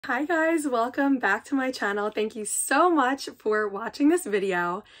Hi guys, welcome back to my channel. Thank you so much for watching this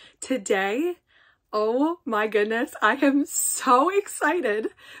video. Today, oh my goodness, I am so excited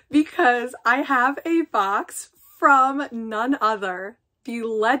because I have a box from none other, the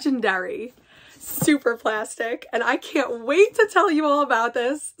legendary Superplastic, and I can't wait to tell you all about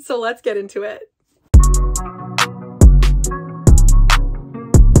this, so let's get into it.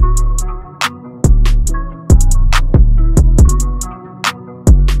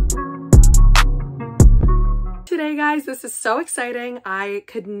 Today guys, this is so exciting. I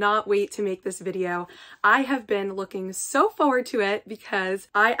could not wait to make this video. I have been looking so forward to it because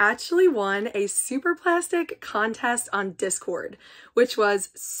I actually won a Superplastic contest on Discord, which was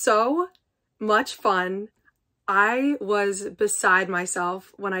so much fun. I was beside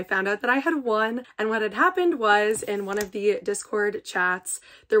myself when I found out that I had won, and what had happened was in one of the Discord chats,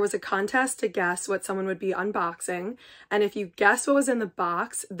 there was a contest to guess what someone would be unboxing, and if you guess what was in the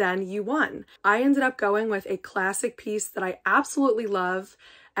box, then you won. I ended up going with a classic piece that I absolutely love,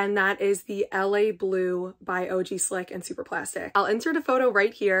 and that is the LA Blue by OG Slick and Superplastic. I'll insert a photo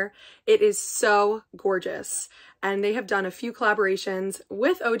right here. It is so gorgeous, and they have done a few collaborations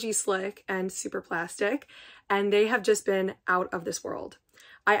with OG Slick and Superplastic, and they have just been out of this world.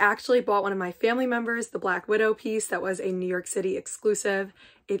 I actually bought one of my family members the Black Widow piece that was a New York City exclusive.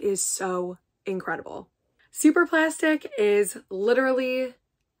 It is so incredible. Superplastic is literally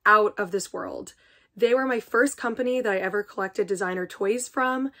out of this world. They were my first company that I ever collected designer toys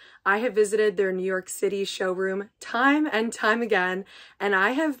from. I have visited their New York City showroom time and time again, and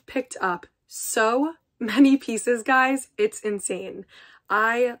I have picked up so many pieces, guys. It's insane.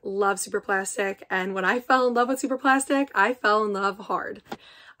 I love Superplastic, and when I fell in love with Superplastic, I fell in love hard.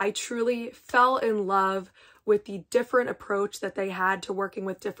 I truly fell in love with the different approach that they had to working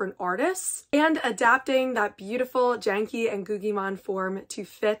with different artists and adapting that beautiful Janky and Googymon form to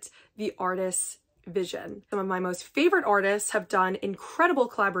fit the artist's vision. Some of my most favorite artists have done incredible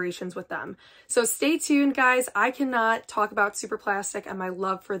collaborations with them. So stay tuned, guys. I cannot talk about Superplastic and my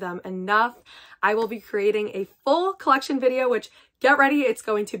love for them enough. I will be creating a full collection video, which get ready, it's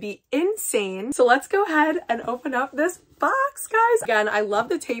going to be insane. So let's go ahead and open up this box, guys. Again, I love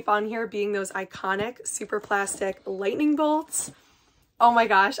the tape on here being those iconic Superplastic lightning bolts. Oh my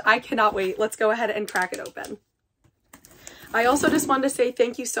gosh, I cannot wait. Let's go ahead and crack it open. I also just wanted to say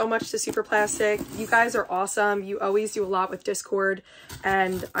thank you so much to Superplastic. You guys are awesome. You always do a lot with Discord,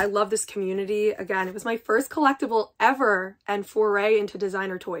 and I love this community. Again, it was my first collectible ever and foray into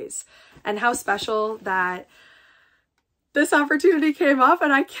designer toys, and how special that this opportunity came up,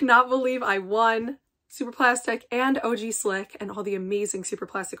 and I cannot believe I won. Superplastic and OG Slick and all the amazing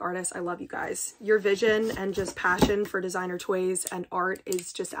Superplastic artists. I love you guys. Your vision and just passion for designer toys and art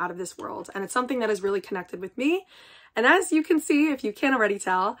is just out of this world, and it's something that has really connected with me. And as you can see, if you can't already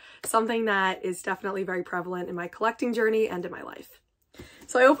tell, something that is definitely very prevalent in my collecting journey and in my life.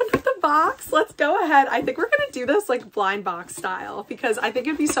 So I opened up the box. Let's go ahead. I think we're going to do this like blind box style because I think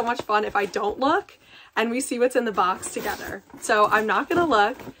it'd be so much fun if I don't look and we see what's in the box together. So I'm not going to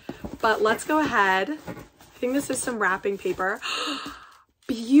look, but let's go ahead. I think this is some wrapping paper.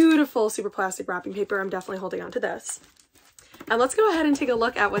 Beautiful Superplastic wrapping paper. I'm definitely holding on to this. And let's go ahead and take a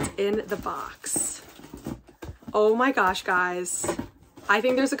look at what's in the box. Oh my gosh, guys. I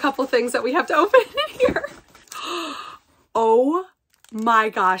think there's a couple things that we have to open in here. Oh my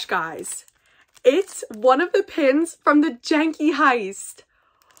gosh, guys. It's one of the pins from the Janky heist.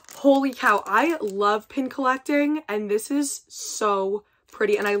 Holy cow, I love pin collecting, and this is so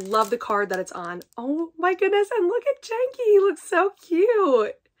pretty, and I love the card that it's on. Oh my goodness, and look at Janky. He looks so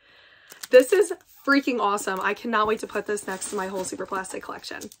cute. This is freaking awesome. I cannot wait to put this next to my whole Superplastic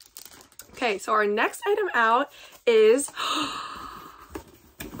collection. Okay, so our next item out is,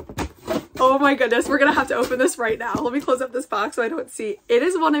 oh my goodness, we're gonna have to open this right now. Let me close up this box so I don't see. It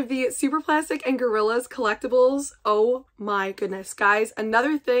is one of the Superplastic and Gorillas collectibles. Oh my goodness, guys.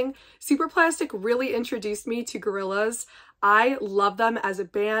 Another thing, Superplastic really introduced me to Gorillas. I love them as a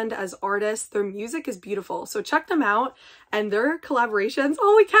band, as artists. Their music is beautiful. So check them out and their collaborations.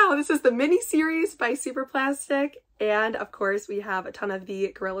 Holy cow, this is the mini series by Superplastic. And of course, we have a ton of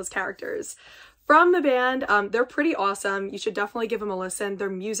the Gorillas characters from the band. They're pretty awesome. You should definitely give them a listen. Their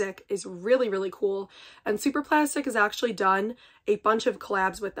music is really, really cool. And Superplastic has actually done a bunch of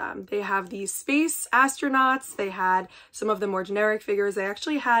collabs with them. They have these space astronauts. They had some of the more generic figures. They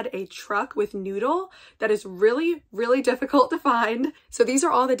actually had a truck with Noodle that is really, really difficult to find. So these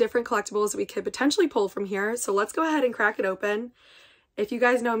are all the different collectibles that we could potentially pull from here. So let's go ahead and crack it open. If you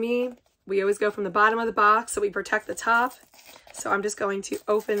guys know me, we always go from the bottom of the box so we protect the top. So I'm just going to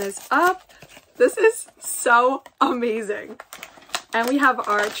open this up. This is so amazing. And we have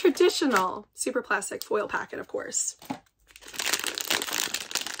our traditional Superplastic foil packet, of course.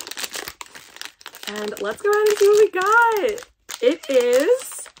 And let's go ahead and see what we got. It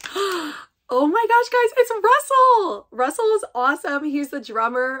is, oh my gosh, guys, it's Russell. Russell is awesome. He's the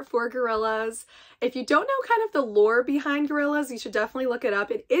drummer for Gorillaz. If you don't know kind of the lore behind Gorillaz, you should definitely look it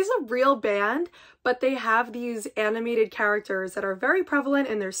up. It is a real band, but they have these animated characters that are very prevalent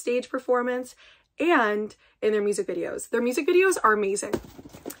in their stage performance and in their music videos. Their music videos are amazing.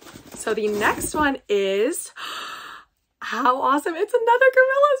 So the next one is, how awesome. It's another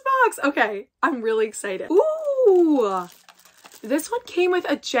Gorillaz box. Okay, I'm really excited. Ooh, this one came with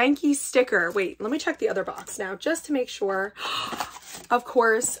a janky sticker. Wait, let me check the other box now just to make sure. Of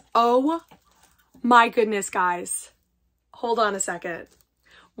course. Oh my goodness, guys. Hold on a second.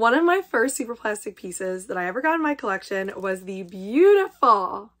 One of my first Superplastic pieces that I ever got in my collection was the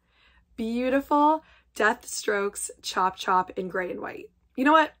beautiful, beautiful Deathstrokes Chop Chop in gray and white. You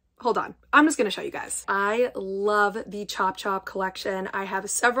know what? Hold on. I'm just going to show you guys. I love the Chop Chop collection. I have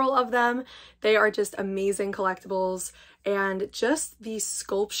several of them. They are just amazing collectibles. And just the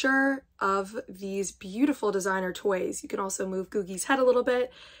sculpture of these beautiful designer toys, you can also move Googie's head a little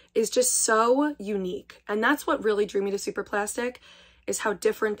bit, is just so unique. And that's what really drew me to Superplastic, is how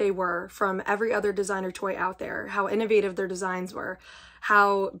different they were from every other designer toy out there, how innovative their designs were,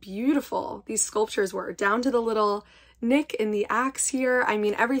 how beautiful these sculptures were, down to the little nick in the axe here. I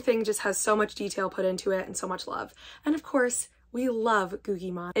mean, everything just has so much detail put into it and so much love. And of course, we love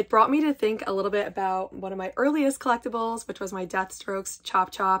Googimon. It brought me to think a little bit about one of my earliest collectibles, which was my Deathstrokes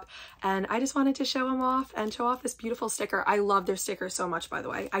Chop Chop. And I just wanted to show them off and show off this beautiful sticker. I love their stickers so much, by the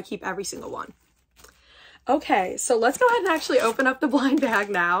way. I keep every single one. Okay, so let's go ahead and actually open up the blind bag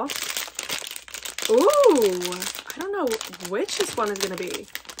now. Ooh, I don't know which this one is gonna be.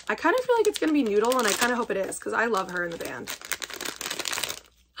 I kind of feel like it's gonna be Noodle, and I kind of hope it is, because I love her in the band.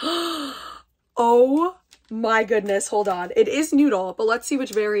 Oh my goodness, hold on. It is Noodle, but let's see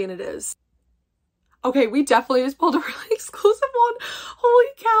which variant it is. Okay, we definitely just pulled a really exclusive one. Holy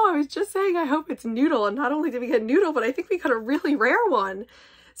cow, I was just saying I hope it's Noodle, and not only did we get Noodle, but I think we got a really rare one.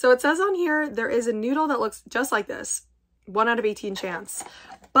 So it says on here, there is a Noodle that looks just like this. 1 out of 18 chance.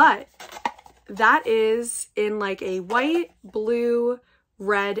 But that is in like a white, blue,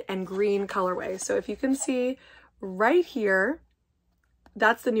 red, and green colorway. So if you can see right here,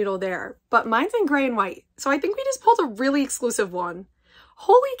 that's the Noodle there. But mine's in gray and white. So I think we just pulled a really exclusive one.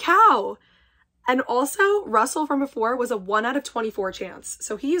 Holy cow! And also, Russell from before was a 1 out of 24 chance.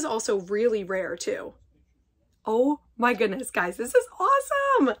 So he is also really rare too. Oh my goodness, guys, this is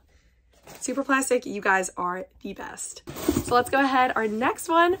awesome! Superplastic, you guys are the best. So let's go ahead. Our next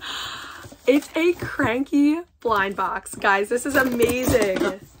one, it's a Cranky blind box. Guys, this is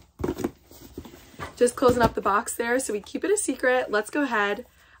amazing. Just closing up the box there so we keep it a secret. Let's go ahead.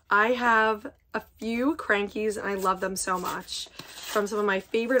 I have a few Crankies and I love them so much from some of my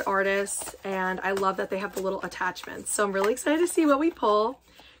favorite artists, and I love that they have the little attachments. So I'm really excited to see what we pull.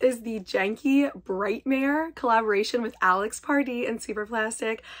 Is the Janky Brightmare collaboration with Alex Pardee and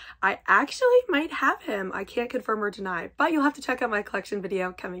Superplastic. I actually might have him. I can't confirm or deny, but you'll have to check out my collection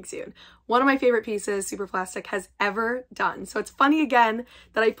video coming soon. One of my favorite pieces Superplastic has ever done. So it's funny again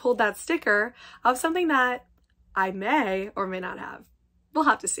that I pulled that sticker of something that I may or may not have. We'll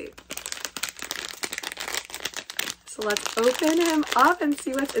have to see. So let's open him up and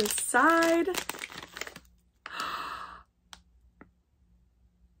see what's inside.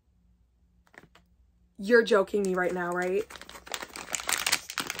 You're joking me right now, right?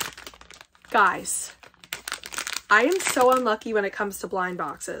 Guys, I am so unlucky when it comes to blind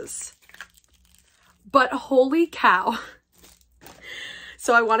boxes. But holy cow.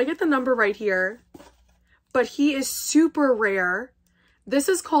 So I want to get the number right here. But he is super rare. This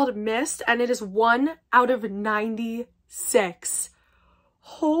is called Mist, and it is 1 out of 96.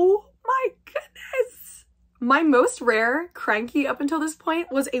 Oh my goodness. My most rare Cranky up until this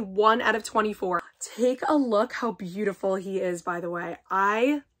point was a 1 out of 24. Take a look how beautiful he is, by the way.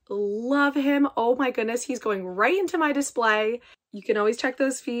 I love him. Oh my goodness, he's going right into my display. You can always check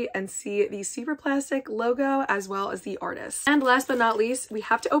those feet and see the Superplastic logo as well as the artist. And last but not least, we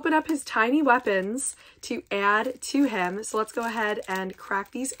have to open up his tiny weapons to add to him. So let's go ahead and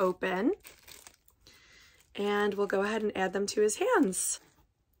crack these open. And we'll go ahead and add them to his hands.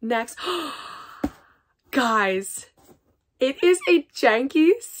 Next, guys, it is a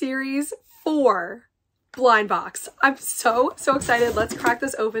Janky Series 4 blind box. I'm so excited. Let's crack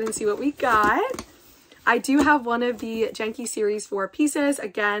this open and see what we got. I do have one of the Janky Series 4 pieces.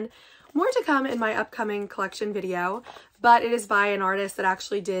 Again, more to come in my upcoming collection video, but it is by an artist that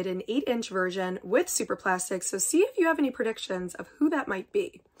actually did an 8-inch version with Superplastic. So see if you have any predictions of who that might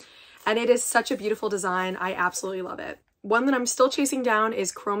be. And it is such a beautiful design. I absolutely love it. One that I'm still chasing down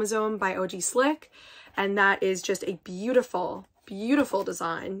is Chromosome by OG Slick. And that is just a beautiful, beautiful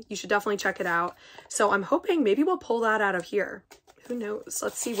design. You should definitely check it out. So I'm hoping maybe we'll pull that out of here. Who knows?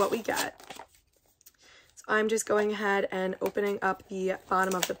 Let's see what we get. So I'm just going ahead and opening up the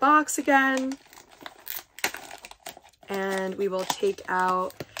bottom of the box again. And we will take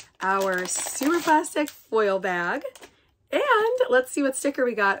out our Superplastic foil bag. And let's see what sticker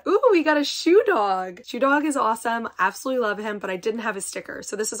we got. Ooh, we got a Shoe Dog. Shoe Dog is awesome. Absolutely love him, but I didn't have his sticker.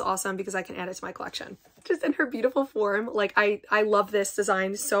 So this is awesome because I can add it to my collection. Just in her beautiful form. Like, I love this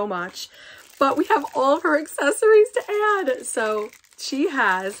design so much. But we have all of her accessories to add. So she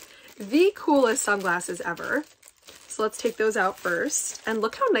has the coolest sunglasses ever. So let's take those out first. And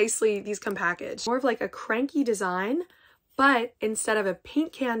look how nicely these come packaged. More of like a cranky design, but instead of a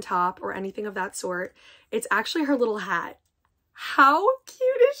paint can top or anything of that sort, it's actually her little hat. How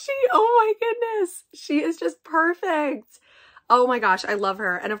cute is she? Oh my goodness. She is just perfect. Oh my gosh, I love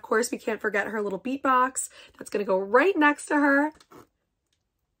her. And of course, we can't forget her little beatbox. That's gonna go right next to her.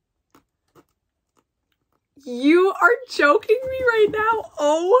 You are joking me right now.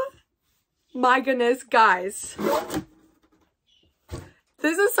 Oh my goodness, guys.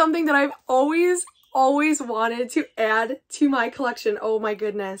 This is something that I've always wanted to add to my collection. Oh my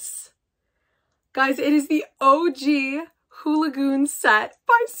goodness. Guys, it is the OG Hooligoon set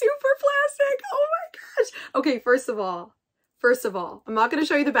by Superplastic. Oh my gosh. Okay, first of all, I'm not going to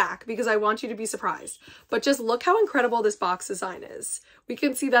show you the back because I want you to be surprised. But just look how incredible this box design is. We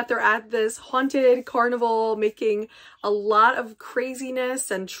can see that they're at this haunted carnival making a lot of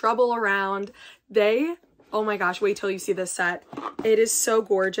craziness and trouble around. Oh my gosh, wait till you see this set. It is so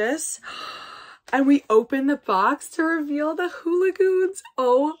gorgeous. And we open the box to reveal the Hooligoons.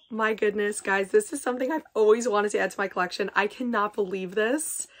 Oh my goodness, guys. This is something I've always wanted to add to my collection. I cannot believe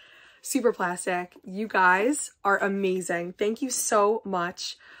this. Superplastic, you guys are amazing. Thank you so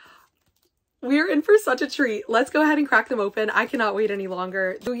much. We're in for such a treat. Let's go ahead and crack them open. I cannot wait any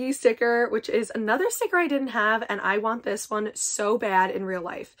longer. Boogie sticker, which is another sticker I didn't have, and I want this one so bad in real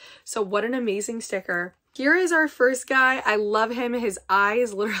life. So what an amazing sticker. Here is our first guy. I love him. His eye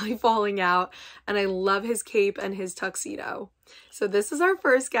is literally falling out, and I love his cape and his tuxedo. So this is our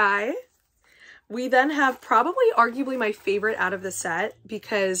first guy. We then have probably arguably my favorite out of the set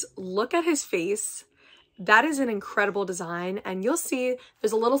because look at his face. That is an incredible design, and you'll see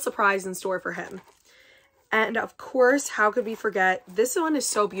there's a little surprise in store for him. And of course, how could we forget? This one is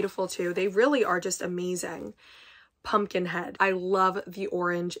so beautiful too. They really are just amazing. Pumpkinhead. I love the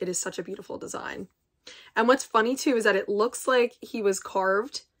orange. It is such a beautiful design. And what's funny too is that it looks like he was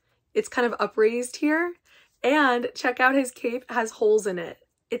carved. It's kind of upraised here. And check out his cape has holes in it.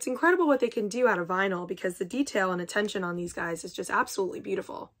 It's incredible what they can do out of vinyl because the detail and attention on these guys is just absolutely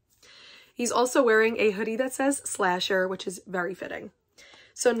beautiful. He's also wearing a hoodie that says Slasher, which is very fitting.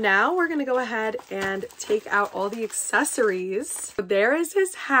 So now we're going to go ahead and take out all the accessories. So there is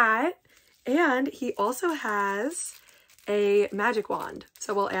his hat, and he also has a magic wand.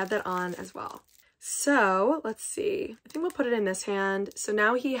 So we'll add that on as well. So let's see. I think we'll put it in this hand. So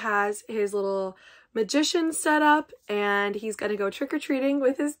now he has his little magician set up, and he's going to go trick-or-treating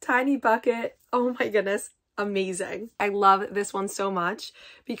with his tiny bucket. Oh my goodness. Amazing. I love this one so much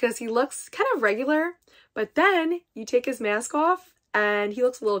because he looks kind of regular, but then you take his mask off and he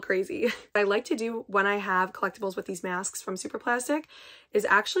looks a little crazy. What I like to do when I have collectibles with these masks from Superplastic is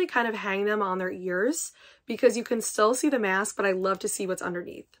actually kind of hang them on their ears because you can still see the mask, but I love to see what's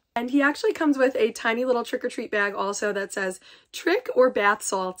underneath. And he actually comes with a tiny little trick-or-treat bag also that says trick or bath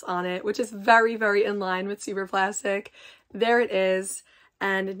salts on it, which is very, very in line with Superplastic. There it is.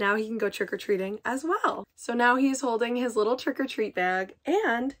 And now he can go trick-or-treating as well. So now he's holding his little trick-or-treat bag,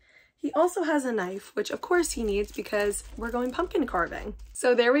 and he also has a knife, which of course he needs because we're going pumpkin carving.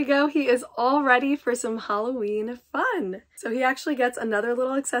 So there we go. He is all ready for some Halloween fun. So he actually gets another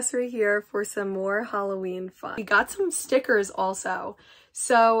little accessory here for some more Halloween fun. We got some stickers also.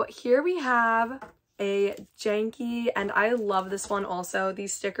 So here we have a janky, and I love this one also.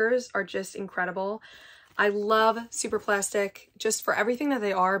 These stickers are just incredible. I love Superplastic just for everything that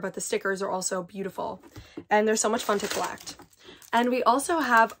they are, but the stickers are also beautiful and they're so much fun to collect. And we also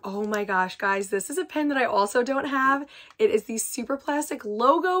have, oh my gosh, guys, this is a pin that I also don't have. It is the Superplastic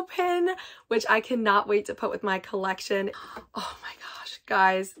logo pin, which I cannot wait to put with my collection. Oh my gosh,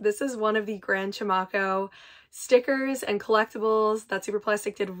 guys, this is one of the Gran Chamaco stickers and collectibles that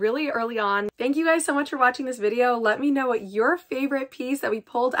Superplastic did really early on. Thank you guys so much for watching this video. Let me know what your favorite piece that we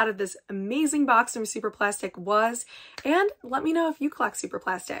pulled out of this amazing box from Superplastic was, and let me know if you collect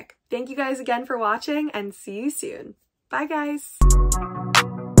Superplastic. Thank you guys again for watching, and see you soon. Bye guys!